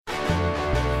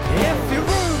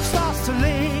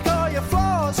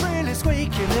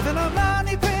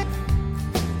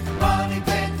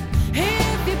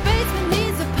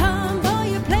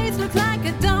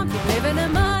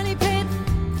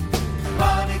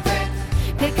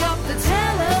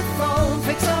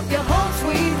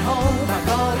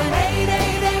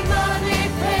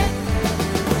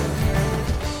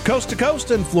Coast to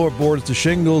coast and floorboards to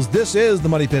shingles, this is the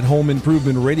Money Pit Home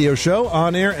Improvement Radio Show,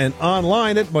 on air and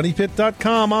online at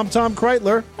MoneyPit.com. I'm Tom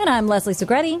Kreitler. And I'm Leslie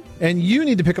Segretti. And you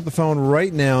need to pick up the phone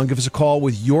right now and give us a call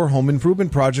with your home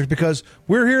improvement project, because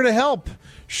we're here to help.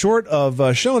 Short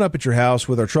of showing up at your house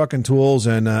with our truck and tools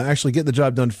and actually getting the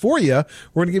job done for you,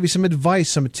 we're going to give you some advice,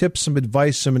 some tips, some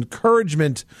advice, some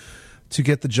encouragement to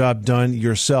get the job done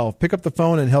yourself. Pick up the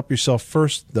phone and help yourself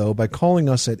first, though, by calling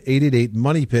us at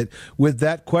 888-MONEY-PIT with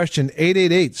that question,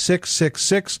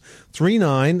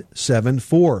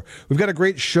 888-666-3974. We've got a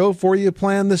great show for you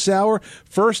planned this hour.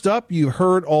 First up, you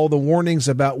heard all the warnings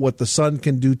about what the sun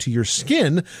can do to your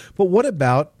skin, but what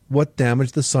about what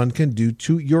damage the sun can do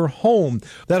to your home?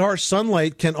 That harsh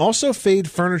sunlight can also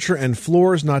fade furniture and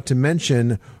floors, not to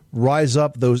mention rise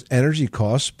up those energy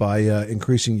costs by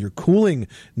increasing your cooling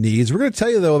needs. We're going to tell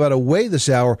you, though, about a way this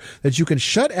hour that you can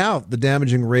shut out the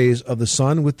damaging rays of the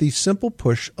sun with the simple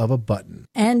push of a button.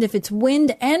 And if it's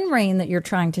wind and rain that you're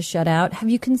trying to shut out, have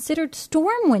you considered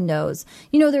storm windows?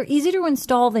 You know, they're easier to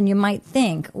install than you might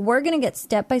think. We're going to get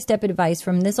step-by-step advice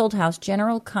from This Old House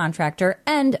general contractor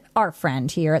and our friend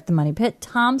here at the Money Pit,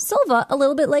 Tom Silva, a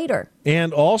little bit later.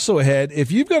 And also ahead,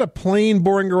 if you've got a plain,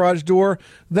 boring garage door,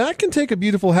 that can take a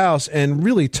beautiful house and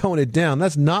really tone it down.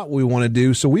 That's not what we want to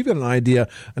do. So we've got an idea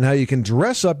on how you can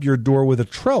dress up your door with a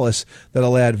trellis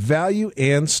that'll add value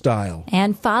and style.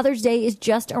 And Father's Day is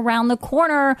just around the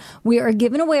corner. We are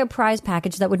giving away a prize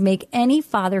package that would make any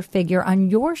father figure on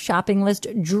your shopping list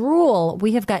drool.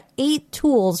 We have got 8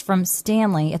 tools from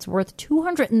Stanley. It's worth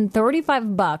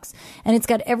 $235, and it's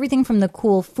got everything from the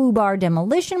cool FUBAR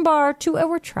demolition bar to a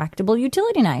retractable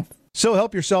utility knife. So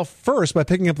help yourself first by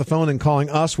picking up the phone and calling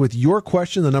us with your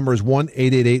question. The number is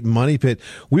 1-888-MONEY-PIT.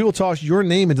 We will toss your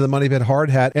name into the Money Pit hard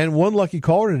hat, and one lucky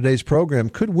caller in today's program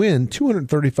could win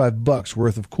 $235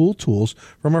 worth of cool tools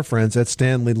from our friends at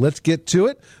Stanley. Let's get to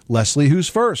it. Leslie, who's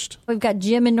first? We've got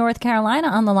Jim in North Carolina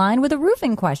on the line with a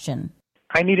roofing question.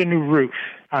 I need a new roof.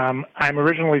 I'm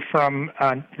originally from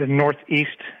the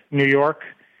Northeast New York,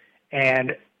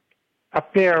 and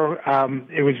up there,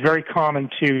 it was very common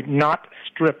to not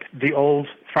strip the old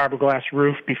fiberglass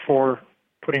roof before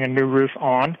putting a new roof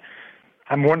on.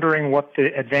 I'm wondering what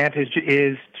the advantage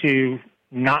is to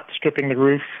not stripping the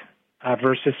roof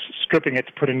versus stripping it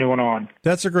to put a new one on.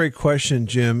 That's a great question,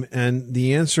 Jim, and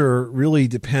the answer really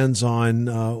depends on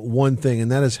one thing, and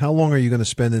that is, how long are you going to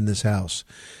spend in this house?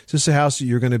 Is this a house that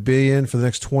you're going to be in for the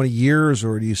next 20 years,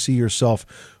 or do you see yourself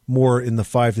more in the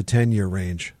 5 to 10 year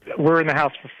range? We're in the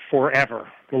house for forever.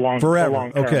 Forever.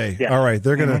 Long term. Okay. Yeah. All right.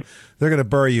 They're gonna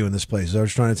bury you in this place. Is that what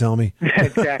you're trying to tell me?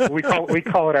 Exactly. We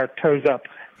call it our toes up.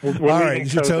 We're all right.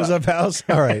 It's your toes up house.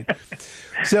 All right.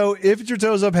 So if it's your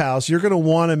toes up house, you're going to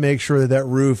want to make sure that that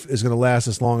roof is going to last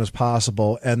as long as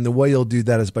possible, and the way you'll do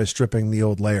that is by stripping the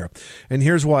old layer. And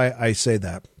here's why I say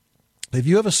that: if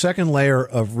you have a second layer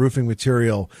of roofing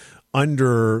material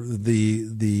under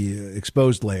the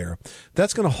exposed layer,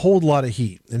 that's going to hold a lot of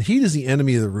heat. And heat is the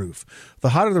enemy of the roof. The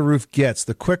hotter the roof gets,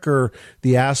 the quicker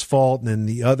the asphalt and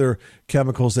the other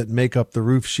chemicals that make up the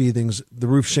roof sheathings, the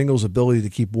roof shingles' ability to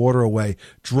keep water away,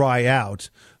 dry out,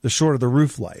 the shorter the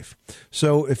roof life.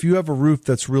 So if you have a roof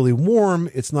that's really warm,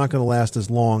 it's not going to last as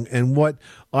long. And what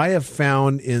I have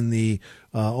found in the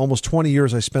almost 20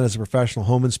 years I spent as a professional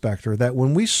home inspector, that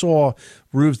when we saw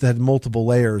roofs that had multiple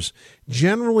layers,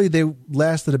 generally they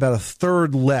lasted about a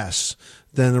third less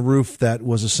than a roof that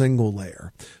was a single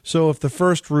layer. So if the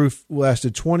first roof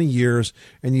lasted 20 years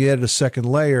and you added a second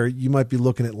layer, you might be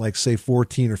looking at, like, say,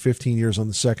 14 or 15 years on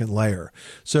the second layer.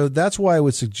 So that's why I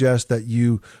would suggest that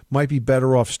you might be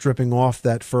better off stripping off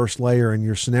that first layer in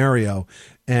your scenario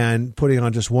and putting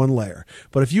on just one layer.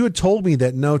 But if you had told me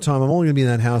that, no, Tom, I'm only going to be in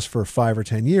that house for 5 or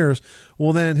 10 years,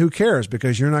 well, then who cares?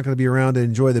 Because you're not going to be around to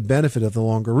enjoy the benefit of the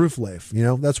longer roof life. You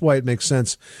know, that's why it makes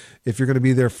sense, if you're going to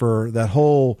be there for that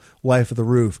whole life of the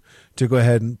roof, to go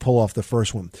ahead and pull off the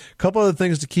first one. A couple other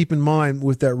things to keep in mind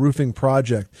with that roofing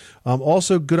project.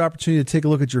 Also, good opportunity to take a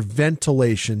look at your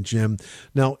ventilation, Jim.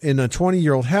 Now, in a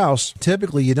 20-year-old house,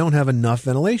 typically you don't have enough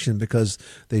ventilation because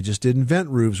they just didn't vent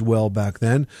roofs well back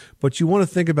then. But you want to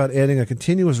think about adding a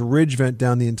continuous ridge vent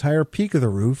down the entire peak of the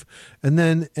roof, and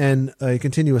then a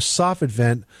continuous soffit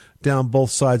vent down both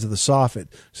sides of the soffit,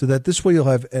 so that this way you'll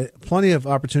have plenty of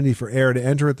opportunity for air to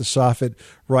enter at the soffit,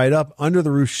 right up under the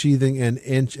roof sheathing, and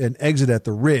exit at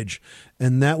the ridge.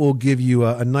 And that will give you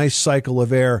a nice cycle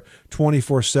of air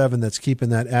 24/7 that's keeping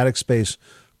that attic space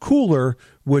cooler,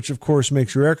 which of course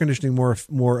makes your air conditioning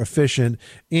more efficient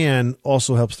and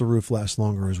also helps the roof last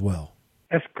longer as well.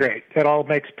 That's great. That all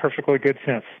makes perfectly good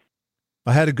sense.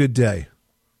 I had a good day.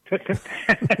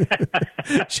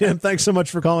 Jim, thanks so much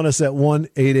for calling us at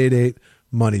 1-888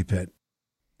 Money Pit.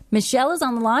 Michelle is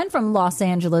on the line from Los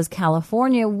Angeles,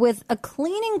 California, with a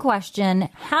cleaning question.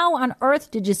 How on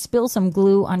earth did you spill some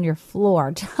glue on your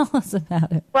floor? Tell us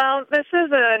about it. Well, this is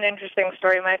an interesting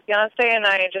story. My fiance and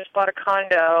I just bought a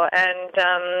condo,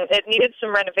 and it needed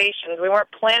some renovations. We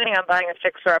weren't planning on buying a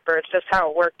fixer-upper. It's just how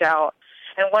it worked out.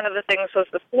 And one of the things was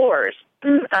the floors.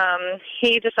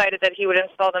 He decided that he would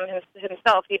install them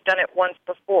himself. He'd done it once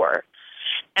before.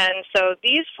 And so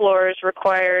these floors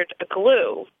required a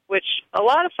glue, which a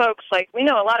lot of folks, like, we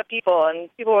know a lot of people, and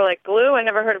people were like, glue? I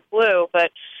never heard of glue,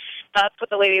 but that's what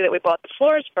the lady that we bought the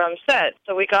floors from said.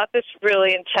 So we got this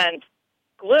really intense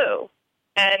glue,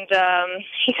 and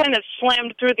he kind of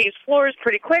slammed through these floors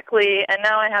pretty quickly, and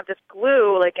now I have this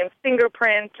glue, like in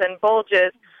fingerprints and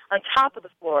bulges on top of the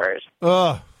floors.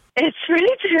 Ugh. It's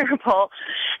really terrible.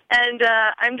 And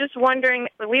I'm just wondering,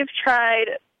 we've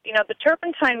tried, the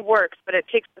turpentine works, but it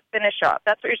takes the finish off.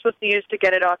 That's what you're supposed to use to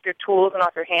get it off your tools and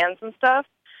off your hands and stuff.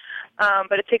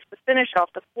 But it takes the finish off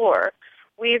the floor.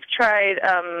 We've tried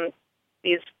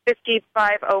these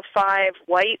 5505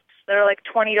 whites that are like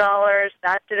 $20.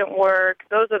 That didn't work.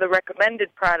 Those are the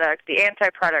recommended products, the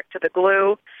anti-product to the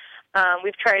glue.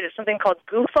 We've tried something called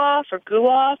Goof Off or Goo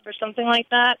Off or something like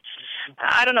that.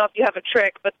 I don't know if you have a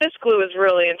trick, but this glue is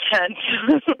really intense.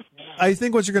 I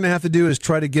think what you're going to have to do is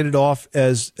try to get it off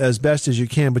as best as you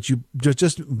can, but you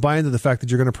just buy into the fact that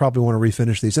you're going to probably want to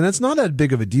refinish these. And it's not that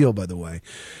big of a deal, by the way.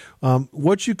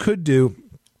 What you could do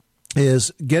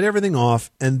is get everything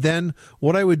off, and then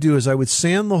what I would do is I would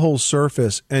sand the whole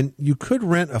surface, and you could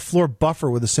rent a floor buffer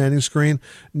with a sanding screen.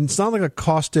 It's not like a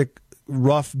caustic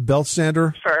rough belt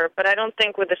sander. Sure, but I don't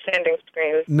think with the sanding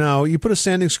screen. No, you put a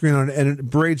sanding screen on it, and it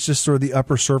abrades just sort of the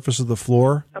upper surface of the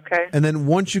floor. Okay. And then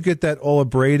once you get that all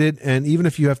abraded, and even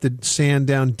if you have to sand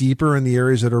down deeper in the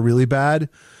areas that are really bad,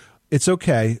 it's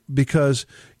okay, because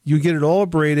you get it all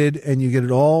abraded and you get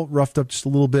it all roughed up just a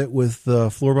little bit with the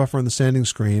floor buffer and the sanding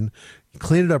screen. You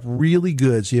clean it up really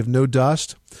good so you have no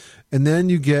dust. And then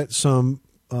you get some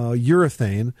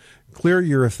urethane, clear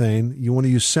urethane. You want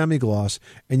to use semi-gloss,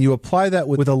 and you apply that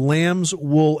with a lamb's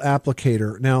wool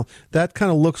applicator. Now, that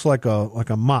kind of looks like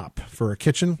a mop for a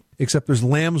kitchen, except there's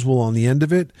lamb's wool on the end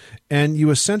of it, and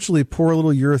you essentially pour a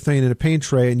little urethane in a paint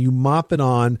tray, and you mop it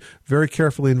on very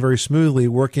carefully and very smoothly,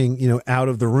 working, out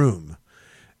of the room.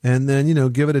 And then,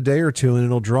 give it a day or two and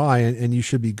it'll dry, and you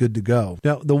should be good to go.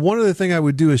 Now, the one other thing I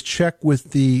would do is check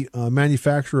with the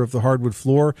manufacturer of the hardwood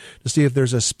floor to see if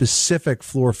there's a specific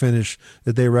floor finish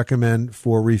that they recommend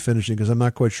for refinishing, because I'm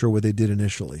not quite sure what they did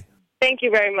initially. Thank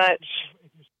you very much.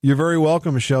 You're very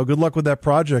welcome, Michelle. Good luck with that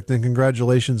project, and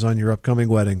congratulations on your upcoming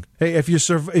wedding. Hey, if you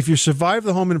survive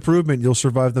the home improvement, you'll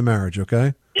survive the marriage,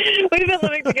 okay? We've been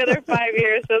living together 5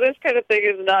 years, so this kind of thing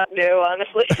is not new,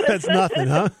 honestly. That's nothing,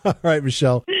 huh? All right,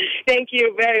 Michelle. Thank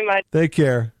you very much. Take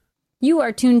care. You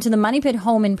are tuned to the Money Pit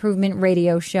Home Improvement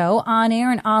Radio Show, on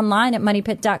air and online at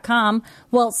moneypit.com.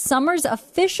 Well, summer's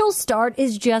official start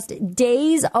is just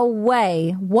days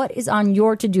away. What is on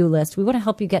your to-do list? We want to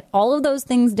help you get all of those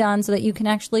things done so that you can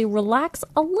actually relax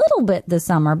a little bit this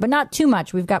summer, but not too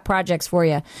much. We've got projects for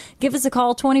you. Give us a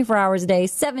call 24 hours a day,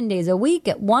 7 days a week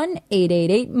at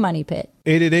 1-888-MONEY-PIT.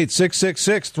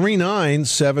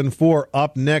 888-666-3974.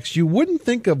 Up next, you wouldn't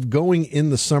think of going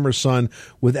in the summer sun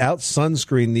without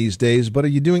sunscreen these days, but are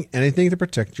you doing anything to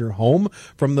protect your home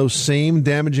from those same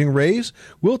damaging rays?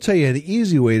 We'll tell you an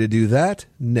easy way to do that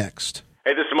next.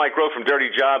 Hey, this is Mike Rowe from Dirty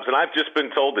Jobs, and I've just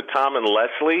been told that Tom and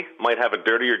Leslie might have a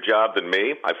dirtier job than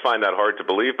me. I find that hard to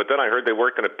believe, but then I heard they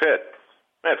worked in a pit.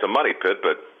 It's a money pit,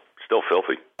 but still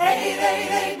filthy.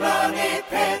 888 Money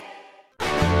Pit.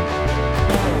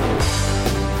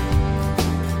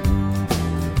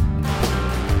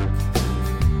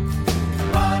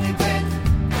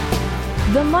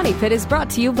 The Money Pit is brought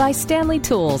to you by Stanley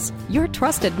Tools, your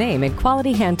trusted name in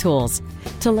quality hand tools.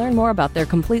 To learn more about their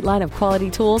complete line of quality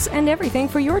tools and everything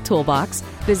for your toolbox,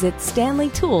 visit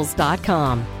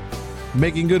StanleyTools.com.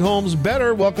 Making good homes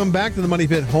better. Welcome back to the Money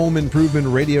Pit Home Improvement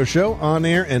Radio Show, on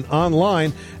air and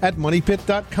online at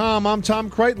MoneyPit.com. I'm Tom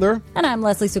Kreitler. And I'm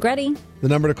Leslie Segretti. The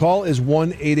number to call is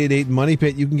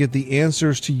 1-888-MONEY-PIT. You can get the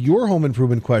answers to your home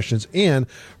improvement questions and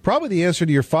probably the answer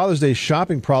to your Father's Day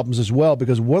shopping problems as well,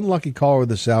 because one lucky caller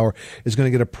this hour is going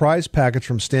to get a prize package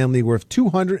from Stanley worth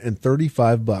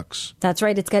 $235. That's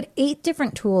right. It's got 8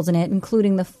 different tools in it,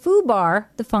 including the FooBar,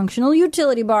 the functional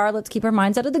utility bar. Let's keep our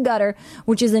minds out of the gutter,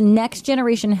 which is a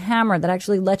next-generation hammer that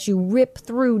actually lets you rip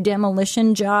through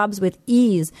demolition jobs with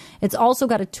ease. It's also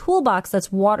got a toolbox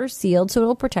that's water-sealed, so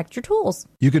it'll protect your tools.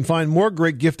 You can find more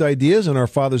great gift ideas in our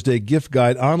Father's Day gift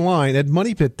guide online at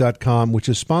MoneyPit.com, which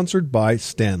is sponsored by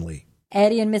Stanley.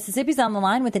 Eddie in Mississippi's on the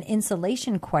line with an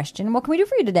insulation question. What can we do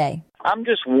for you today? I'm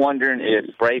just wondering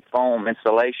if spray foam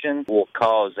insulation will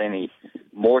cause any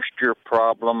moisture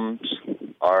problems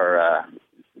or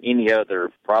any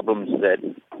other problems that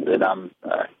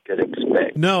I could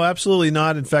expect. No, absolutely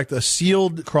not. In fact, a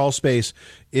sealed crawl space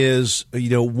is,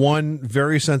 one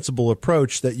very sensible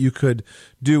approach that you could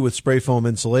do with spray foam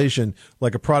insulation.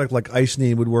 Like a product like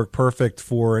Icynene would work perfect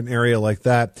for an area like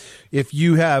that. If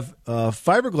you have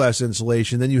fiberglass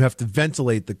insulation, then you have to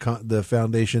ventilate the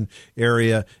foundation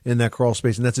area in that crawl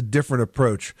space, and that's a different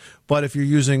approach. But if you're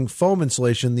using foam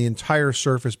insulation, the entire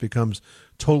surface becomes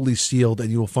totally sealed, and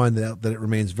you will find that it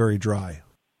remains very dry.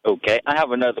 Okay, I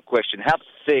have another question. How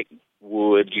thick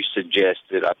would you suggest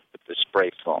that I put the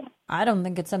spray foam? I don't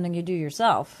think it's something you do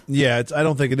yourself. Yeah, I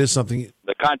don't think it is something.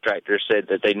 The contractor said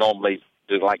that they normally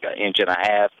do like 1.5 inches,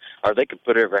 or they could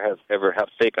put how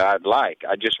thick I'd like.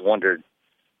 I just wondered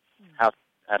how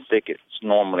thick it's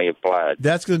normally applied.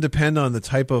 That's going to depend on the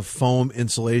type of foam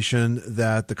insulation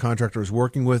that the contractor is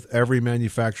working with. Every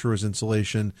manufacturer's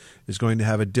insulation is going to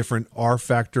have a different R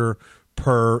factor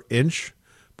per inch.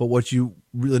 But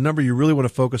the number you really want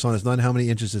to focus on is not how many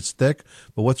inches it's thick,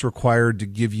 but what's required to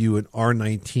give you an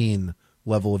R19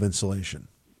 level of insulation.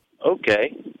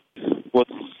 Okay. Well,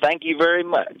 thank you very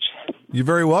much. You're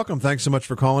very welcome. Thanks so much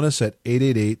for calling us at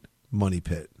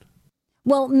 888-MONEY-PIT.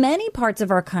 Well, many parts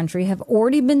of our country have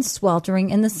already been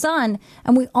sweltering in the sun,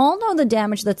 and we all know the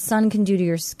damage that sun can do to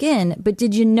your skin, but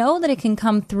did you know that it can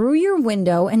come through your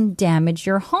window and damage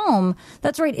your home?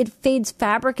 That's right, it fades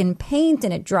fabric and paint,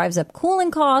 and it drives up cooling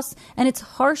costs, and it's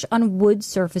harsh on wood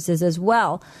surfaces as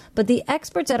well. But the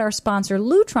experts at our sponsor,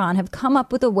 Lutron, have come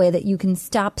up with a way that you can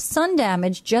stop sun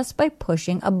damage just by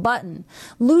pushing a button.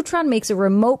 Lutron makes a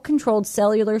remote-controlled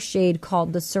cellular shade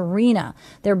called the Serena.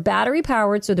 They're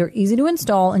battery-powered, so they're easy to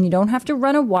install, and you don't have to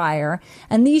run a wire.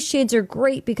 And these shades are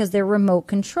great because they're remote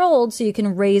controlled, so you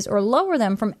can raise or lower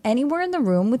them from anywhere in the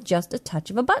room with just a touch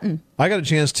of a button. I got a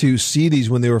chance to see these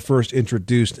when they were first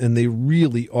introduced, and they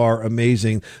really are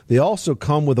amazing. They also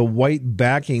come with a white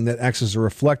backing that acts as a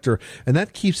reflector, and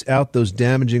that keeps out those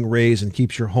damaging rays and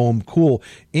keeps your home cool.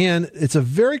 And it's a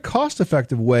very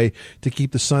cost-effective way to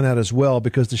keep the sun out as well,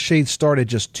 because the shades start at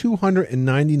just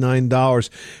 $299.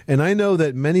 And I know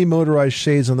that many motorized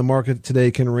shades on the market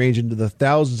today can range into the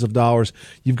thousands of dollars.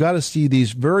 You've got to see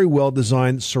these very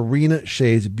well-designed Serena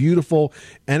shades, beautiful,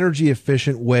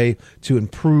 energy-efficient way to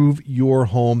improve your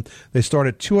home. They start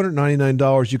at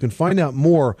 $299. You can find out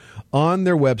more on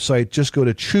their website. Just go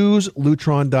to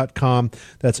chooselutron.com.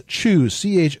 That's choose,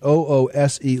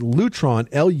 C-H-O-O-S-E, Lutron,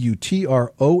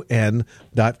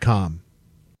 Lutron.com.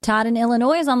 Todd in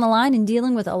Illinois is on the line and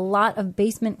dealing with a lot of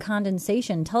basement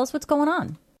condensation. Tell us what's going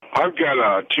on. I've got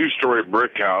a 2-story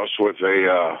brick house with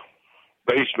a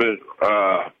basement,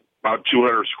 about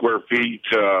 200 square feet,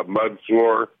 mud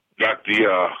floor. Got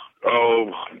the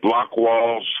block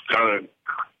walls kind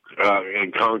of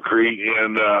in concrete,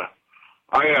 and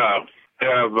I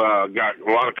have got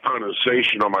a lot of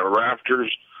condensation on my rafters.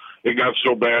 It got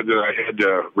so bad that I had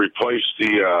to replace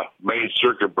the main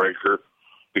circuit breaker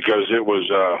because it was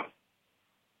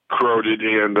corroded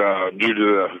and due to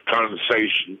the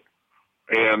condensation.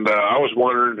 And I was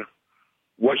wondering,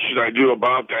 what should I do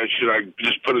about that? Should I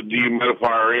just put a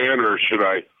dehumidifier in, or should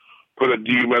I put a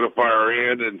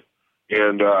dehumidifier in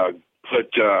and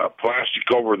put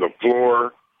plastic over the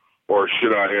floor, or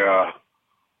should I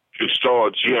install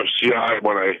a GFCI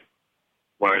when I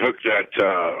hook that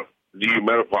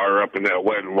dehumidifier up in that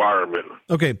wet environment?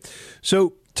 Okay,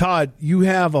 so Todd, you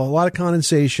have a lot of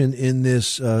condensation in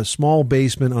this small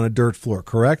basement on a dirt floor,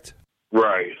 correct?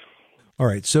 Right. All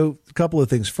right, so a couple of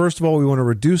things. First of all, we want to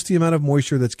reduce the amount of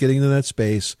moisture that's getting into that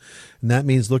space, and that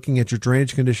means looking at your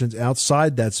drainage conditions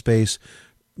outside that space.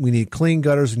 We need clean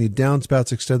gutters. We need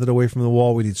downspouts extended away from the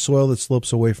wall. We need soil that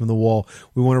slopes away from the wall.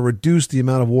 We want to reduce the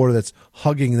amount of water that's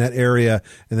hugging that area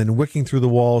and then wicking through the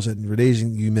walls and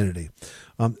reducing humidity.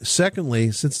 Secondly,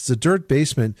 since it's a dirt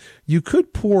basement, you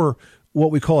could pour what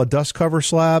we call a dust cover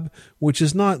slab, which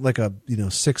is not like a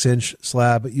 6-inch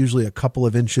slab, but usually a couple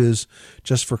of inches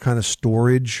just for kind of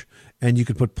storage. And you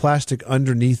can put plastic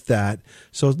underneath that.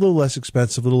 So it's a little less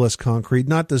expensive, a little less concrete,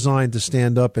 not designed to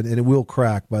stand up, and it will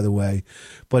crack, by the way,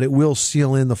 but it will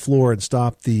seal in the floor and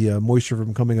stop the moisture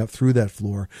from coming up through that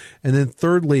floor. And then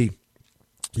thirdly,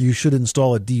 you should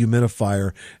install a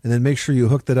dehumidifier, and then make sure you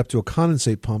hook that up to a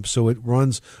condensate pump so it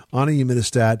runs on a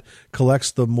humidistat,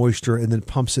 collects the moisture, and then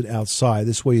pumps it outside.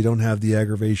 This way you don't have the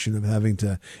aggravation of having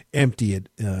to empty it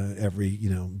every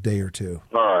day or two.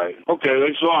 All right. Okay,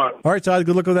 thanks a lot. All right, Todd,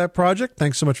 good luck with that project.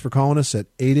 Thanks so much for calling us at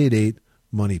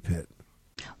 888-MONEY-PIT.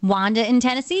 Wanda in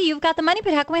Tennessee, you've got the Money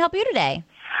Pit. How can we help you today?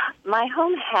 My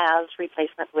home has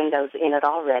replacement windows in it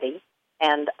already,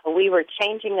 and we were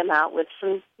changing them out with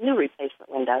some new replacement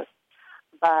windows.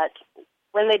 But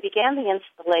when they began the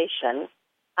installation,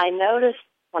 I noticed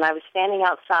when I was standing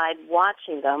outside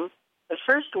watching them, the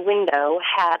first window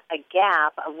had a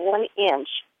gap of 1 inch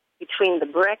between the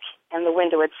brick and the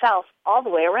window itself all the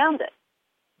way around it.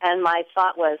 And my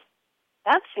thought was,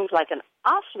 that seems like an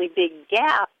awfully big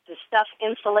gap to stuff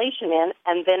insulation in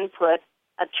and then put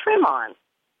a trim on.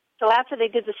 So after they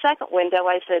did the second window,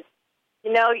 I said,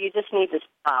 you just need to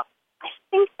stop. I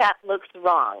think that looks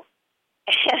wrong.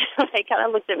 And they kind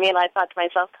of looked at me, and I thought to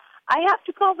myself, I have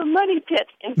to call the Money Pit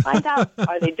and find out,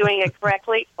 are they doing it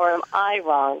correctly or am I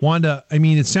wrong? Wanda, I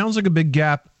mean, it sounds like a big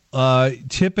gap.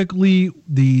 Typically,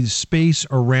 the space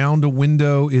around a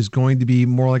window is going to be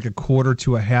more like 1/4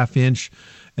 to 1/2 inch,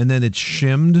 and then it's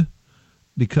shimmed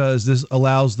because this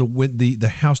allows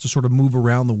the house to sort of move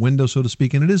around the window, so to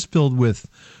speak, and it is filled with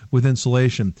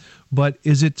insulation. But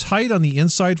is it tight on the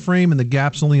inside frame and the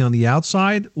gap's only on the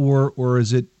outside, or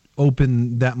is it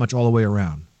open that much all the way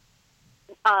around?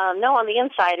 No, on the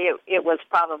inside it was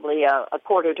probably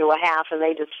 1/4 to 1/2, and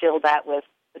they just filled that with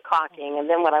the caulking. And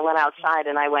then when I went outside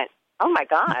and I went, oh my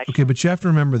gosh. Okay, but you have to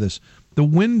remember this. The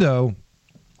window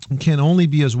can only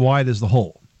be as wide as the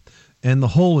hole, and the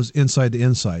hole is inside to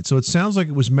inside. So it sounds like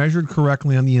it was measured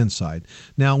correctly on the inside.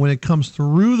 Now, when it comes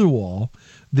through the wall,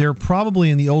 there probably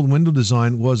in the old window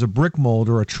design was a brick mold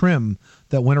or a trim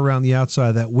that went around the outside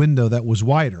of that window that was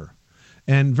wider.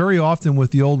 And very often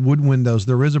with the old wood windows,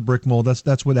 there is a brick mold.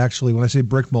 That's what actually, when I say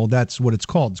brick mold, that's what it's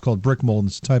called. It's called brick mold, and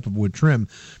it's a type of wood trim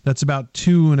that's about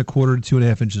 2 1/4 to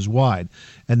 2.5 inches wide.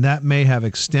 And that may have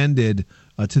extended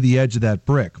to the edge of that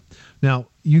brick. Now,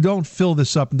 you don't fill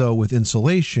this up, though, with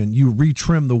insulation. You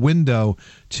retrim the window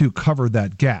to cover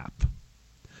that gap.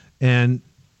 And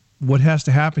what has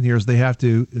to happen here is they have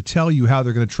to tell you how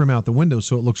they're going to trim out the window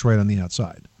so it looks right on the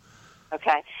outside.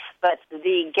 Okay, but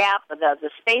the gap,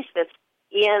 the space that's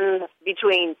in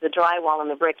between the drywall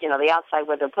and the brick, the outside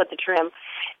where they'll put the trim,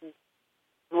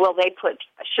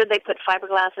 should they put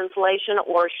fiberglass insulation,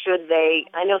 or should they,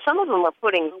 I know some of them are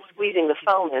squeezing the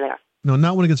foam in there. No,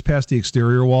 not when it gets past the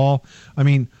exterior wall. I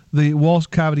mean, the wall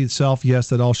cavity itself, yes,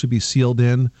 that all should be sealed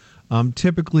in.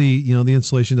 Typically, the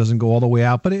insulation doesn't go all the way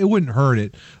out, but it wouldn't hurt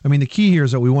it. I mean, the key here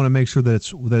is that we want to make sure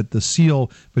that the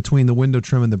seal between the window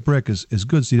trim and the brick is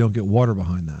good, so you don't get water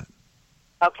behind that.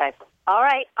 Okay. All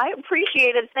right. I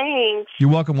appreciate it. Thanks.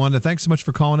 You're welcome, Wanda. Thanks so much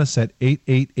for calling us at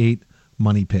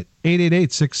 888-MONEY-PIT.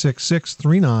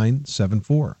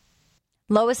 888-666-3974.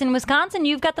 Lois in Wisconsin,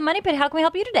 you've got the Money Pit. How can we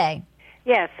help you today?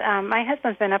 Yes, my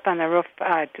husband's been up on the roof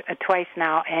twice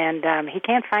now, and he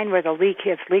can't find where the leak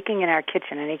is. Leaking in our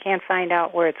kitchen, and he can't find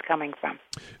out where it's coming from.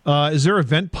 Is there a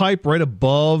vent pipe right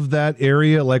above that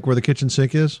area, like where the kitchen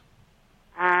sink is?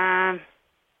 I'm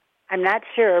not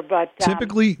sure, but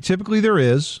typically there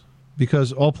is,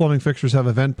 because all plumbing fixtures have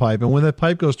a vent pipe, and when that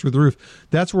pipe goes through the roof,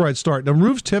 that's where I'd start. Now,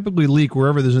 roofs typically leak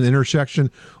wherever there's an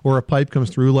intersection or a pipe comes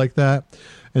through like that.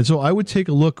 And so I would take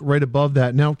a look right above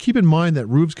that. Now, keep in mind that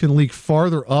roofs can leak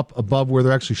farther up above where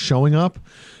they're actually showing up,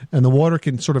 and the water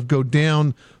can sort of go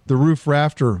down the roof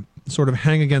rafter, sort of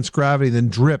hang against gravity, then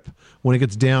drip when it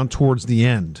gets down towards the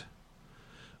end.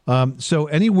 So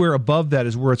anywhere above that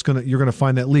is where you're going to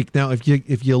find that leak. Now, if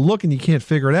you look and you can't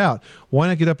figure it out, why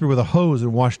not get up here with a hose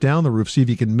and wash down the roof, see if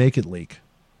you can make it leak?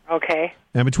 Okay.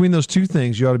 And between those two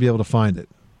things, you ought to be able to find it.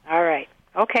 All right.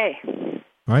 Okay. All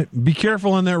right. Be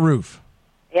careful on that roof.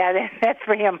 Yeah, that's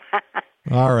for him.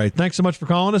 All right. Thanks so much for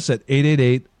calling us at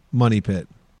 888-MONEY-PIT.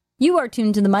 You are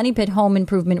tuned to the Money Pit Home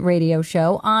Improvement Radio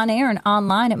Show, on air and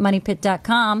online at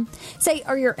MoneyPit.com. Say,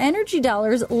 are your energy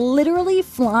dollars literally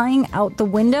flying out the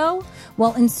window?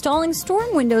 Well, installing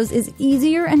storm windows is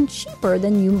easier and cheaper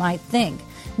than you might think.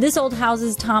 This Old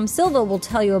House's Tom Silva will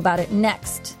tell you about it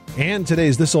next. And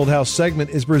today's This Old House segment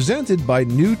is presented by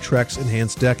New Trex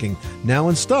Enhanced Decking, now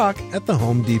in stock at the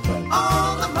Home Depot.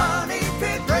 On the Money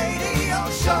Pit Radio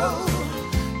Show,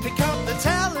 pick up the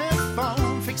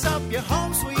telephone, fix up your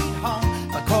home sweet home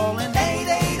by calling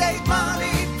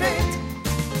 888-MONEY-PIT.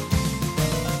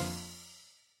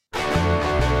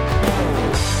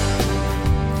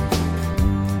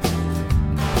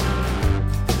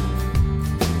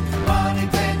 Money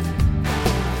Pit.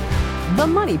 The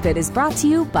Money Pit is brought to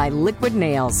you by Liquid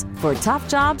Nails. For tough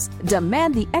jobs,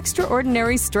 demand the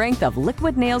extraordinary strength of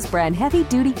Liquid Nails brand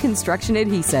heavy-duty construction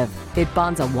adhesive. It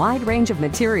bonds a wide range of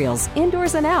materials,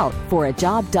 indoors and out, for a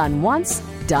job done once,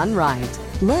 done right.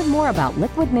 Learn more about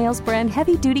Liquid Nails brand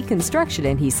heavy-duty construction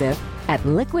adhesive at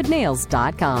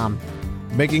liquidnails.com.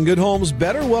 Making good homes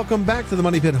better. Welcome back to the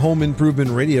Money Pit Home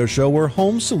Improvement Radio Show, where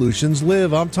home solutions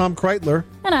live. I'm Tom Kreitler.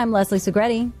 And I'm Leslie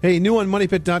Segretti. Hey, new on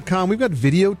MoneyPit.com, we've got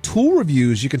video tool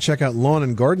reviews. You can check out lawn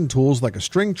and garden tools like a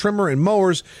string trimmer and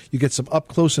mowers. You get some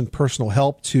up-close and personal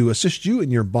help to assist you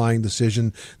in your buying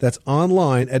decision. That's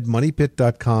online at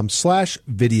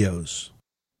MoneyPit.com/videos.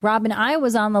 Robin I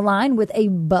was on the line with a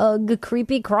bug,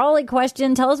 creepy, crawly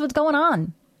question. Tell us what's going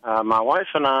on. My wife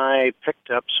and I picked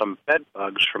up some bed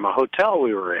bugs from a hotel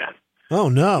we were in. Oh,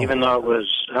 no. Even though it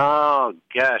was,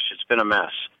 it's been a mess.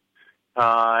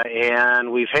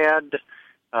 And we've had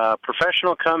a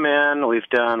professional come in. We've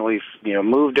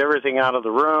moved everything out of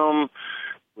the room.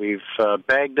 We've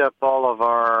bagged up all of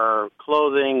our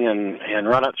clothing and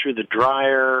run it through the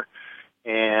dryer.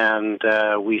 And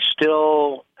we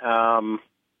still,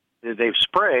 they've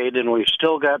sprayed, and we've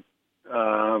still got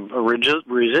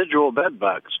residual bed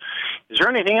bugs. Is there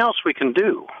anything else we can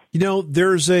do?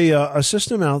 There's a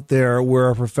system out there where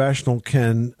a professional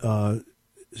can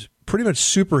pretty much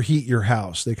superheat your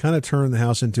house. They kind of turn the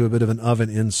house into a bit of an oven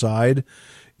inside.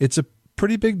 It's a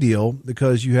pretty big deal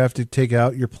because you have to take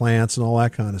out your plants and all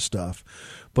that kind of stuff.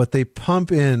 But they pump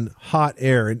in hot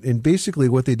air, and basically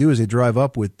what they do is they drive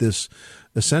up with this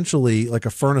essentially like a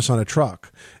furnace on a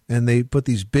truck, and they put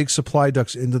these big supply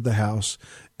ducts into the house,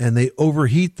 and they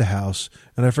overheat the house.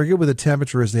 And I forget what the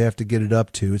temperature is they have to get it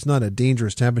up to. It's not a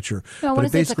dangerous temperature. No, what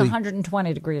is it? It's like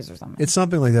 120 degrees or something. It's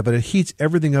something like that, but it heats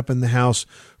everything up in the house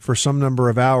for some number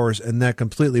of hours, and that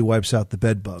completely wipes out the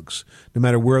bed bugs, no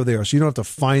matter where they are. So you don't have to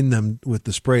find them with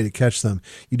the spray to catch them.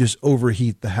 You just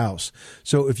overheat the house.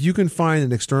 So if you can find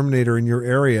an exterminator in your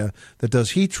area that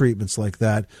does heat treatments like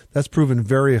that, that's proven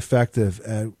very effective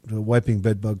at wiping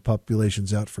bed bug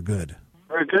populations out for good.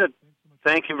 Very good.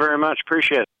 Thank you very much.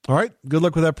 Appreciate it. All right. Good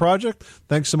luck with that project.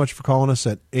 Thanks so much for calling us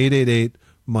at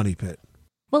 888-MONEY-PIT.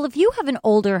 Well, if you have an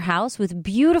older house with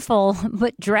beautiful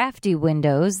but drafty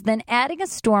windows, then adding a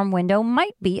storm window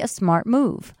might be a smart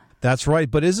move. That's right.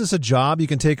 But is this a job you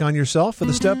can take on yourself? For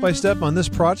the step-by-step on this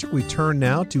project, we turn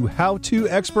now to how-to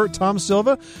expert Tom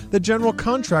Silva, the general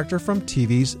contractor from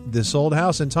TV's This Old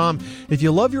House. And Tom, if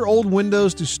you love your old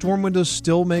windows, do storm windows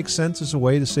still make sense as a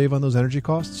way to save on those energy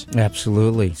costs?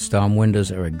 Absolutely. Storm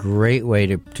windows are a great way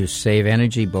to save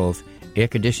energy, both air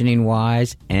conditioning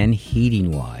wise and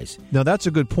heating wise. Now, that's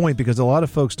a good point, because a lot of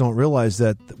folks don't realize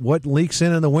that what leaks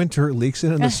in the winter leaks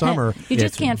in the summer. You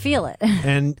just can't feel it.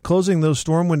 And closing those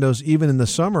storm windows even in the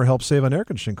summer helps save on air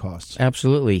conditioning costs.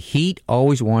 Absolutely. Heat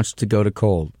always wants to go to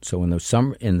cold. So in the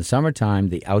summertime,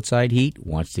 the outside heat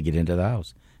wants to get into the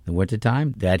house. In the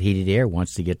wintertime, that heated air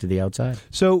wants to get to the outside.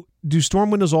 So do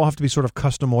storm windows all have to be sort of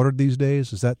custom ordered these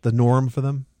days? Is that the norm for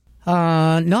them?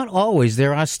 Not always.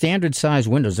 There are standard size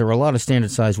windows. There are a lot of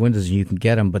standard size windows, and you can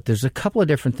get them, but there's a couple of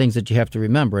different things that you have to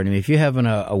remember. I mean, if you're having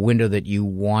a window that you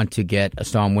want to get a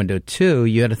storm window to,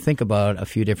 you got to think about a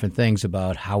few different things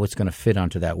about how it's going to fit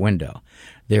onto that window.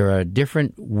 There are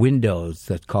different windows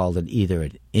that's called either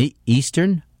an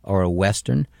eastern or a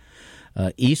western.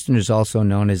 Eastern is also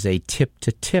known as a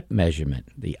tip-to-tip measurement,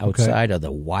 the outside or the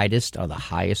widest or the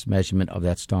highest measurement of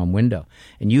that storm window.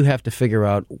 And you have to figure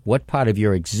out what part of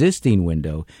your existing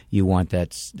window you want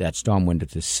that storm window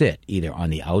to sit, either on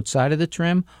the outside of the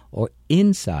trim or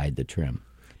inside the trim.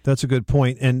 That's a good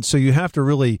point. And so you have to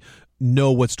really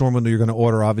know what storm window you're going to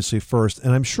order, obviously, first.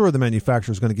 And I'm sure the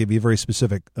manufacturer is going to give you very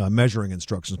specific measuring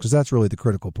instructions, because that's really the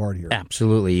critical part here.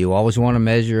 Absolutely. You always want to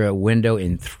measure a window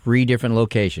in 3 different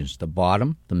locations: the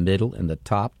bottom, the middle, and the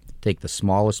top. Take the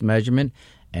smallest measurement,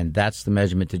 and that's the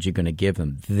measurement that you're going to give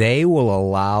them. They will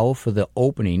allow for the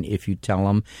opening if you tell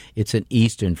them it's an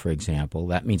eastern, for example.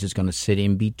 That means it's going to sit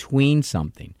in between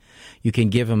something. You can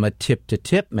give them a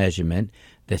tip-to-tip measurement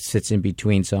that sits in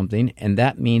between something, and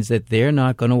that means that they're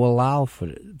not going to allow for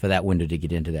that window to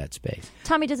get into that space.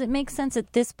 Tommy, does it make sense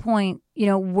at this point,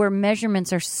 where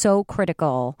measurements are so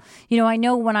critical? I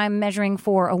know when I'm measuring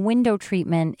for a window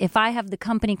treatment, if I have the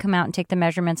company come out and take the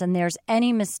measurements and there's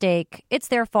any mistake, it's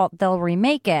their fault. They'll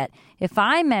remake it. If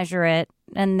I measure it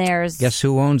and there's... Guess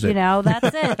who owns it?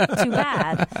 That's it. Too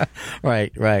bad.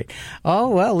 Right. Oh,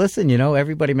 well, listen,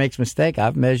 everybody makes mistakes.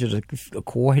 I've measured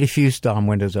quite a few storm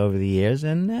windows over the years,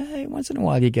 and once in a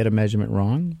while you get a measurement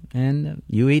wrong, and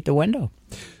you eat the window.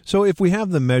 So if we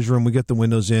have the measure and we get the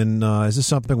windows in, is this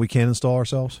something we can install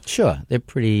ourselves? Sure. They're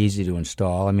pretty easy to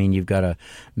install. I mean, you've got to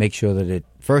make sure that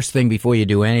first thing before you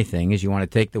do anything is you want to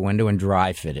take the window and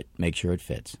dry fit it. Make sure it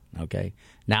fits, okay?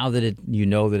 Now that you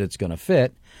know that it's going to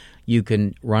fit, you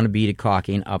can run a bead of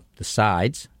caulking up the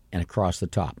sides and across the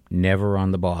top, never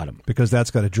on the bottom. Because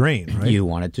that's got to drain, right? You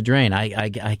want it to drain.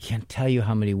 I can't tell you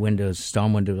how many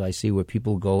storm windows I see where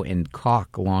people go and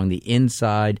caulk along the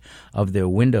inside of their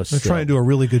window sill. They're trying to do a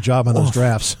really good job on those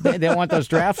drafts. They want those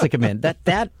drafts to come in.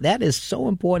 That is so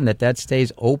important that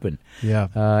stays open. Yeah.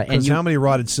 And how many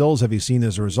rotted sills have you seen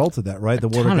as a result of that, right? The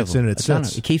water gets in and it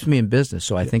sits. It keeps me in business,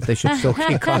 so I think they should still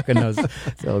keep caulking those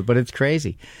sills. But it's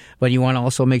crazy. But you want to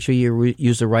also make sure you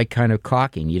use the right kind of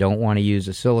caulking. You don't want to use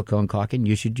a silicone caulking.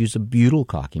 You should use a butyl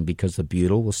caulking because the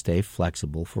butyl will stay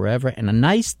flexible forever. And a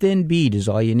nice thin bead is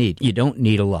all you need. You don't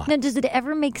need a lot. Now, does it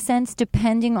ever make sense,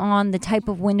 depending on the type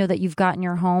of window that you've got in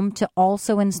your home, to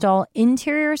also install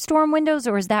interior storm windows,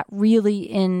 or is that really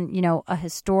in, a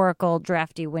historical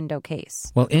drafty window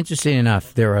case? Well, interesting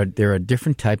enough, there are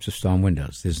different types of storm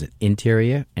windows. There's an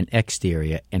interior and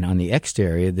exterior, and on the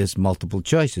exterior, there's multiple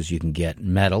choices. You can get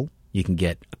metal. You can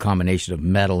get a combination of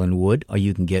metal and wood, or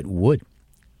you can get wood.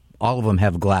 All of them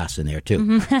have glass in there, too.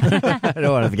 Mm-hmm. I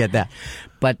don't want to forget that.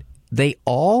 But they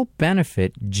all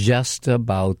benefit just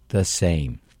about the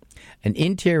same. An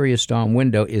interior storm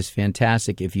window is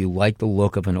fantastic if you like the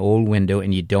look of an old window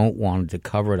and you don't want to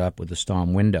cover it up with a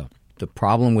storm window. The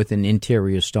problem with an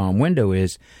interior storm window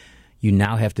is you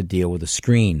now have to deal with a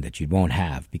screen that you won't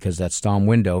have because that storm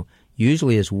window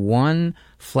usually is one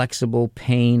flexible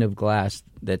pane of glass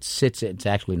that sits, it's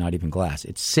actually not even glass,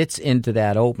 it sits into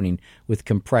that opening with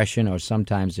compression, or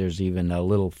sometimes there's even a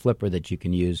little flipper that you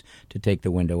can use to take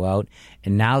the window out.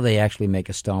 And now they actually make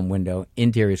a storm window,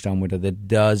 interior storm window, that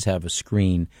does have a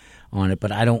screen on it,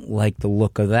 but I don't like the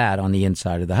look of that on the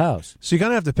inside of the house. So you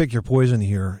kind of have to pick your poison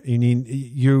here.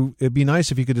 It'd be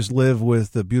nice if you could just live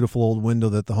with the beautiful old window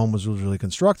that the home was originally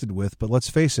constructed with, but let's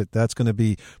face it, that's going to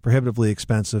be prohibitively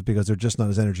expensive because they're just not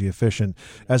as energy efficient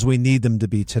as we need them to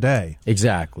be today.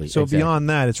 Exactly. So beyond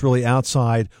that, it's really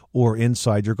outside or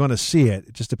inside. You're going to see it.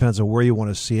 It just depends on where you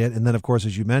want to see it. And then, of course,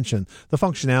 as you mentioned, the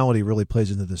functionality really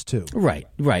plays into this too. Right.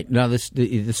 Now,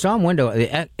 the storm window,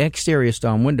 the exterior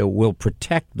storm window will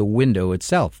protect the window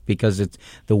itself because it's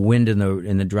the wind in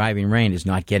the driving rain is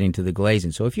not getting to the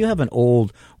glazing. So if you have an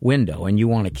old window and you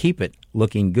want to keep it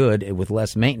looking good with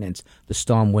less maintenance, the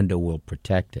storm window will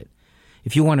protect it.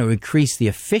 If you want to increase the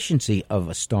efficiency of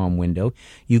a storm window,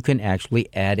 you can actually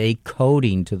add a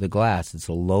coating to the glass. It's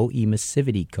a low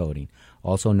emissivity coating,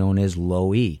 also known as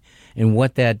low E. And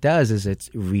what that does is it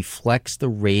reflects the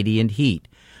radiant heat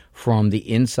from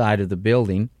the inside of the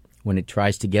building. When it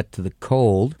tries to get to the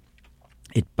cold,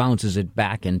 it bounces it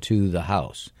back into the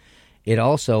house. It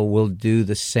also will do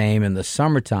the same in the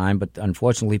summertime, but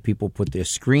unfortunately people put their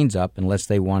screens up unless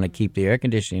they want to keep the air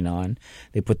conditioning on.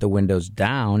 They put the windows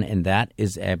down, and that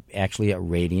is actually a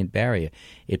radiant barrier.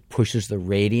 It pushes the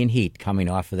radiant heat coming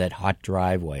off of that hot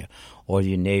driveway or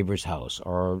your neighbor's house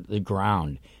or the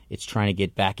ground. It's trying to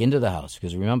get back into the house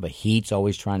because, remember, heat's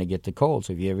always trying to get to cold.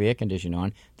 So if you have air conditioning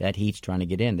on, that heat's trying to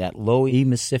get in. That low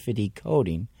emissivity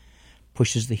coating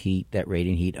pushes the heat, that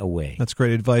radiant heat, away. That's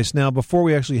great advice. Now, before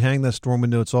we actually hang that storm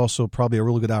window, it's also probably a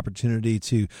really good opportunity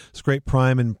to scrape,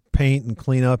 prime, and paint and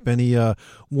clean up any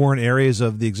worn areas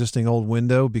of the existing old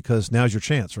window because now's your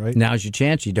chance, right? Now's your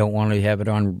chance. You don't want to have it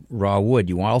on raw wood.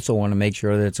 You also want to make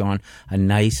sure that it's on a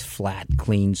nice, flat,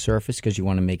 clean surface because you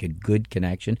want to make a good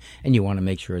connection, and you want to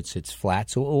make sure it sits flat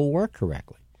so it will work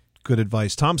correctly. Good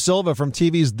advice. Tom Silva from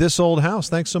TV's This Old House.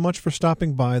 Thanks so much for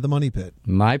stopping by the Money Pit.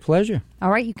 My pleasure.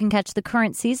 All right, you can catch the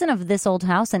current season of This Old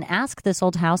House and Ask This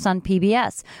Old House on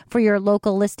PBS. For your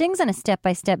local listings and a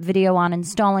step-by-step video on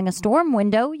installing a storm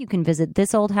window, you can visit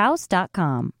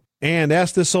thisoldhouse.com. And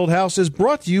Ask This Old House is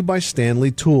brought to you by Stanley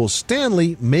Tools.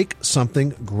 Stanley, make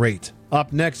something great.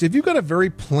 Up next, if you've got a very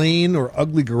plain or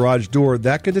ugly garage door,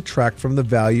 that could detract from the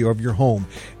value of your home.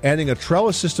 Adding a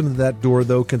trellis system to that door,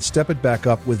 though, can step it back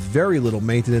up with very little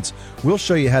maintenance. We'll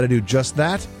show you how to do just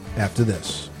that after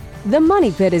this. The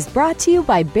Money Pit is brought to you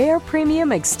by Behr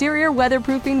Premium Exterior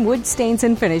Weatherproofing Wood Stains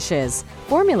and Finishes.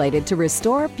 Formulated to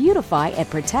restore, beautify, and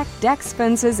protect decks,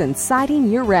 fences, and siding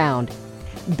year-round.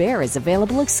 Behr is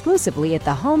available exclusively at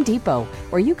the Home Depot,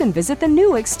 where you can visit the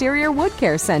new Exterior Wood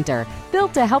Care Center,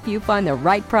 built to help you find the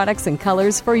right products and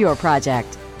colors for your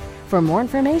project. For more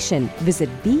information, visit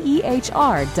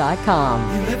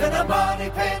BEHR.com. You live in a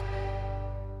money pit.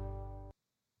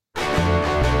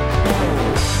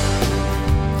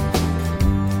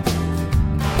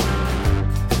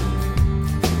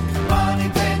 Money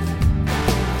pit.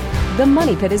 The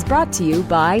Money Pit is brought to you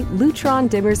by Lutron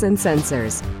Dimmers and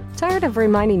Sensors. Tired of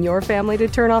reminding your family to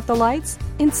turn off the lights?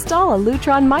 Install a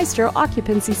Lutron Maestro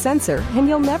occupancy sensor and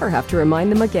you'll never have to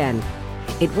remind them again.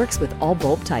 It works with all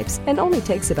bulb types and only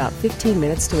takes about 15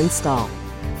 minutes to install.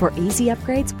 For easy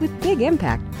upgrades with big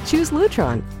impact, choose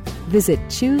Lutron. Visit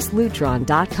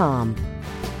ChooseLutron.com.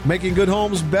 Making good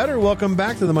homes better. Welcome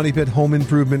back to the Money Pit Home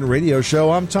Improvement Radio Show.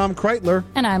 I'm Tom Kreitler.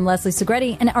 And I'm Leslie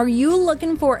Segretti. And are you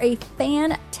looking for a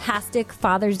fantastic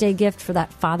Father's Day gift for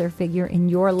that father figure in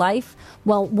your life?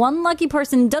 Well, one lucky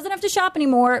person doesn't have to shop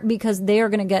anymore because they are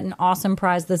going to get an awesome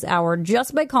prize this hour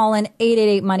just by calling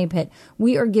 888-MONEY-PIT.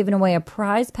 We are giving away a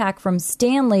prize pack from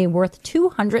Stanley worth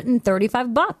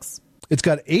 $235. It's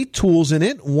got 8 tools in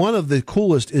it. One of the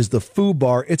coolest is the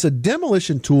FooBar. It's a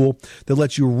demolition tool that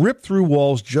lets you rip through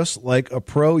walls just like a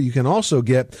pro. You can also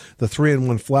get the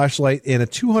 3-in-1 flashlight and a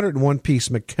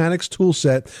 201-piece mechanics tool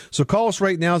set. So call us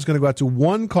right now. It's going to go out to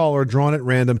one caller drawn at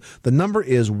random. The number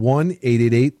is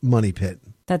 1-888-MONEY-PIT.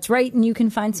 That's right, and you can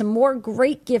find some more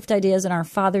great gift ideas in our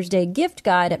Father's Day gift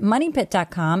guide at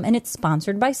MoneyPit.com, and it's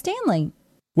sponsored by Stanley.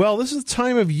 Well, this is the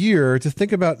time of year to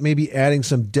think about maybe adding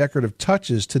some decorative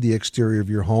touches to the exterior of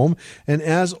your home. And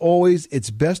as always, it's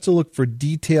best to look for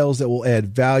details that will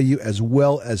add value as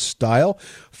well as style.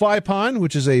 Fypon,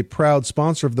 which is a proud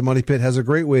sponsor of the Money Pit, has a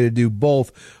great way to do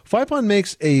both. Fypon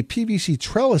makes a PVC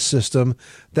trellis system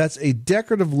that's a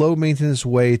decorative, low-maintenance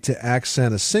way to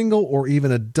accent a single or even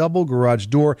a double garage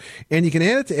door. And you can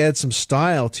add it to add some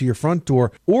style to your front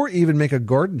door or even make a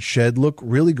garden shed look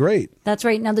really great. That's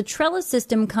right. Now, the trellis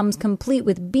system comes complete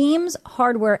with beams,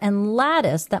 hardware, and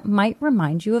lattice that might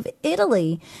remind you of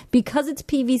Italy. Because it's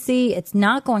PVC, it's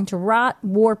not going to rot,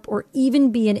 warp, or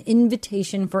even be an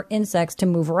invitation for insects to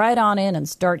move right on in and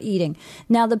start eating.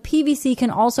 Now, the PVC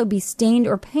can also be stained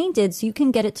or painted so you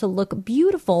can get it to look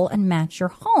beautiful and match your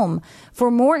home. For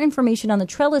more information on the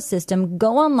trellis system,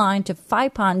 go online to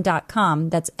Fypon.com.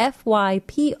 That's Fypon.com.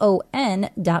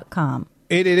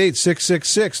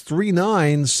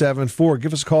 888-666-3974.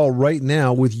 Give us a call right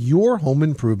now with your home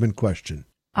improvement question.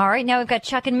 All right, now we've got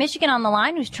Chuck in Michigan on the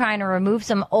line who's trying to remove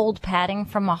some old padding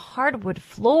from a hardwood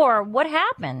floor. What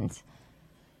happened?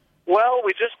 Well,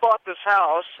 we just bought this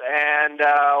house, and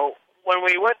when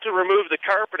we went to remove the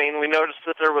carpeting, we noticed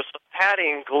that there was some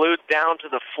padding glued down to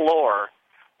the floor.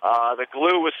 The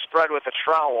glue was spread with a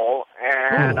trowel,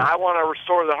 and I want to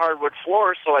restore the hardwood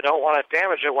floor, so I don't want to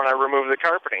damage it when I remove the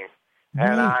carpeting.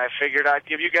 And I figured I'd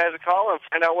give you guys a call and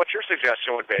find out what your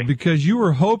suggestion would be. Because you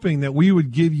were hoping that we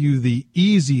would give you the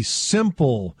easy,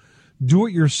 simple,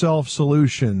 do-it-yourself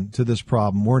solution to this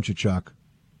problem, weren't you, Chuck?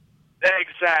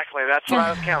 Exactly. That's what I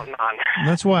was counting on.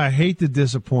 That's why I hate to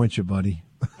disappoint you, buddy.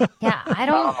 Yeah, I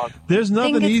don't. There's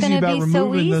nothing easy about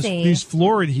removing these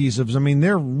floor adhesives. I mean,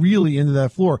 they're really into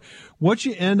that floor. What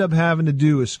you end up having to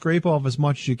do is scrape off as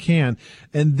much as you can,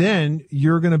 and then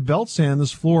you're going to belt sand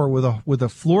this floor with a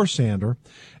floor sander.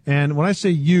 And when I say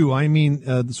you, I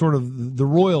mean sort of the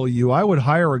royal you. I would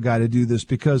hire a guy to do this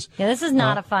because this is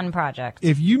not a fun project.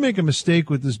 If you make a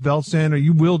mistake with this belt sander,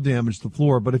 you will damage the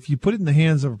floor. But if you put it in the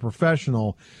hands of a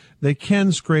professional, they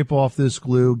can scrape off this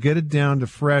glue, get it down to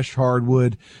fresh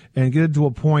hardwood, and get it to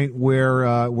a point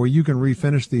where you can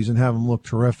refinish these and have them look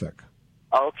terrific.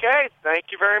 Okay, thank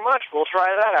you very much. We'll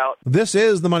try that out. This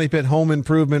is the Money Pit Home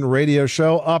Improvement Radio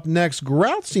Show. Up next,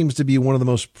 grout seems to be one of the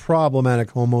most problematic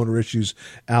homeowner issues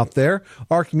out there.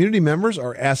 Our community members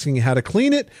are asking how to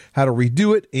clean it, how to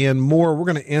redo it, and more.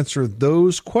 We're going to answer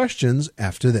those questions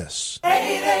after this.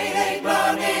 888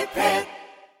 Money Pit.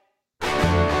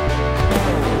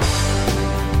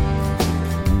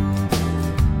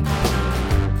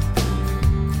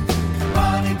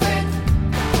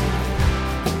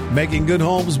 Making good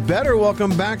homes better.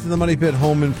 Welcome back to the Money Pit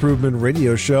Home Improvement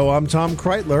Radio Show. I'm Tom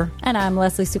Kreitler. And I'm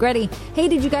Leslie Segretti. Hey,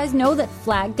 did you guys know that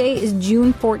Flag Day is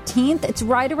June 14th? It's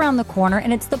right around the corner,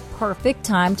 and it's the perfect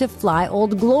time to fly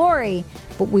Old Glory.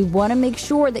 But we want to make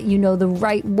sure that you know the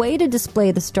right way to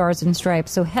display the stars and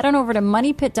stripes. So head on over to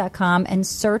MoneyPit.com and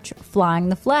search Flying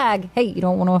the Flag. Hey, you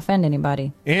don't want to offend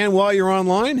anybody. And while you're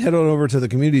online, head on over to the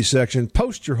community section.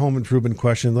 Post your home improvement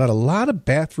question. Got a lot of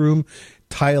bathroom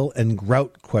tile and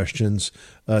grout questions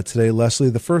today, Leslie.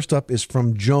 The first up is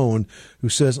from Joan, who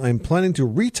says, I'm planning to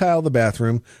retile the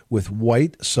bathroom with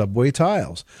white subway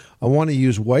tiles. I want to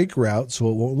use white grout so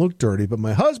it won't look dirty, but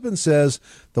my husband says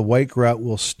the white grout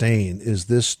will stain. Is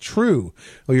this true?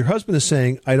 Well, your husband is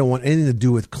saying, I don't want anything to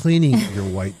do with cleaning your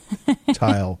white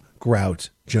tile grout,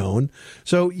 Joan.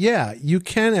 So, yeah, you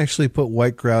can actually put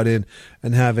white grout in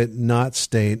and have it not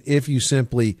stain if you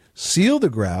simply seal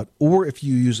the grout or if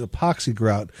you use epoxy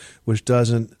grout, which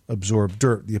doesn't absorb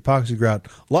dirt. The epoxy grout,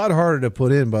 a lot harder to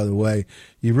put in, by the way.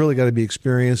 You've really got to be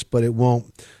experienced, but it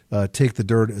won't take the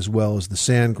dirt as well as the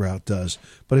sand grout does.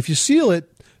 But if you seal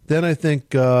it, then I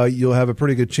think you'll have a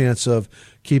pretty good chance of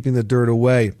keeping the dirt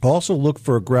away. Also look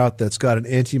for a grout that's got an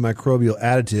antimicrobial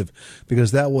additive,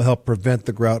 because that will help prevent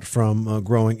the grout from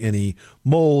growing any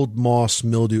mold, moss,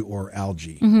 mildew, or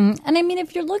algae. Mm-hmm. And I mean,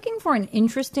 if you're looking for an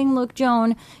interesting look,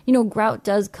 Joan, grout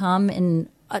does come in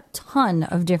a ton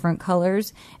of different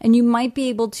colors, and you might be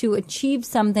able to achieve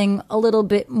something a little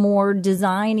bit more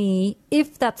designy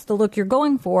if that's the look you're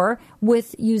going for,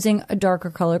 with using a darker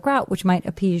color grout, which might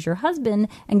appease your husband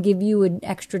and give you an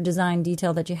extra design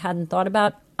detail that you hadn't thought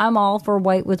about. I'm all for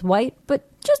white with white, but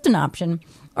just an option.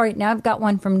 All right, now I've got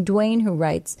one from Dwayne, who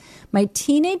writes, my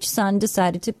teenage son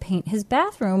decided to paint his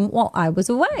bathroom while I was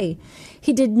away.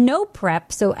 He did no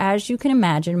prep, so as you can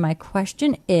imagine, my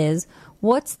question is,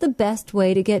 what's the best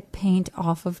way to get paint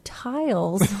off of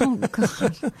tiles? Oh,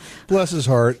 God. Bless his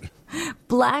heart.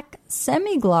 Black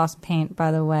semi-gloss paint,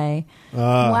 by the way.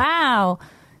 Wow.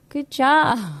 Good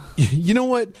job. You know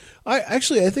what? I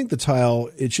think the tile,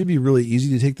 it should be really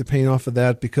easy to take the paint off of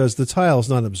that, because the tile is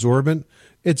not absorbent.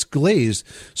 It's glazed.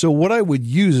 So what I would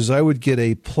use is I would get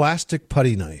a plastic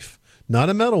putty knife. Not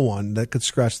a metal one that could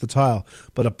scratch the tile,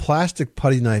 but a plastic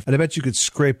putty knife. And I bet you could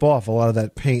scrape off a lot of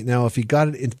that paint. Now, if you got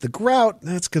it into the grout,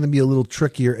 that's going to be a little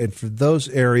trickier. And for those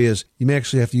areas, you may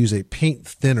actually have to use a paint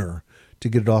thinner to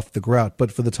get it off the grout.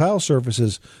 But for the tile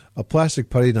surfaces, a plastic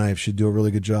putty knife should do a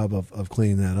really good job of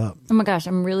cleaning that up. Oh, my gosh.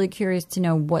 I'm really curious to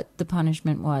know what the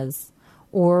punishment was.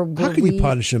 Or how can you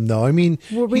punish him, though? I mean,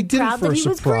 he did it for a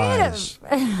surprise.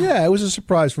 Yeah, it was a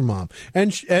surprise for Mom,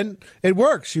 and it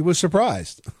worked. She was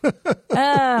surprised.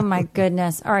 Oh my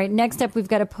goodness! All right, next up, we've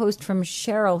got a post from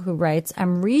Cheryl, who writes,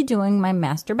 "I'm redoing my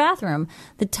master bathroom.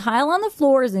 The tile on the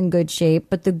floor is in good shape,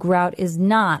 but the grout is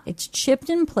not. It's chipped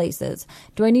in places.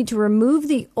 Do I need to remove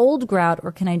the old grout,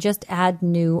 or can I just add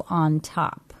new on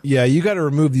top?" Yeah, you got to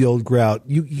remove the old grout.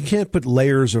 You can't put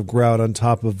layers of grout on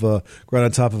top of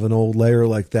an old layer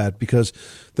like that, because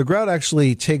the grout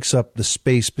actually takes up the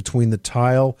space between the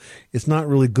tile. It's not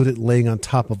really good at laying on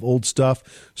top of old stuff.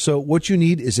 So what you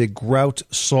need is a grout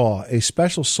saw, a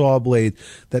special saw blade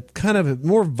that kind of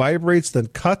more vibrates than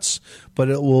cuts, but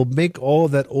it will make all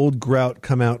of that old grout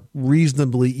come out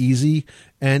reasonably easy.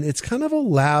 And it's kind of a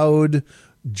loud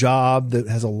job that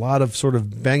has a lot of sort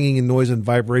of banging and noise and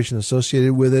vibration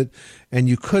associated with it. And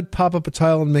you could pop up a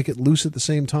tile and make it loose at the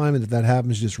same time. And if that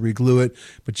happens, just re-glue it.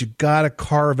 But you got to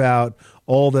carve out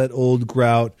all that old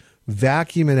grout,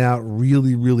 vacuum it out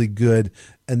really, really good,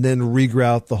 and then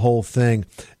re-grout the whole thing.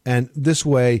 And this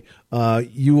way,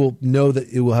 you will know that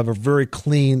it will have a very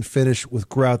clean finish with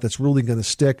grout that's really going to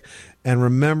stick. And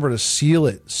remember to seal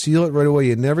it. Seal it right away.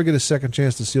 You never get a second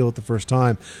chance to seal it the first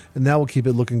time. And that will keep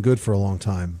it looking good for a long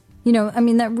time.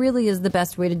 That really is the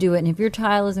best way to do it. And if your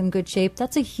tile is in good shape,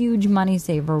 that's a huge money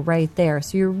saver right there.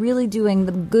 So you're really doing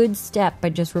the good step by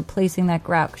just replacing that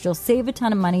grout, because you'll save a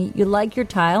ton of money. You like your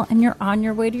tile, and you're on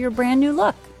your way to your brand new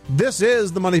look. This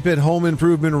is the Money Pit Home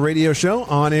Improvement Radio Show,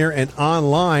 on air and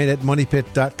online at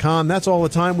MoneyPit.com. That's all the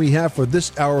time we have for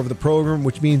this hour of the program,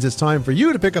 which means it's time for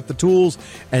you to pick up the tools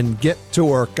and get to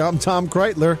work. I'm Tom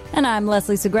Kreitler. And I'm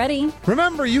Leslie Segretti.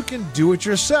 Remember, you can do it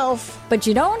yourself, but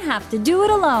you don't have to do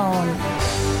it alone.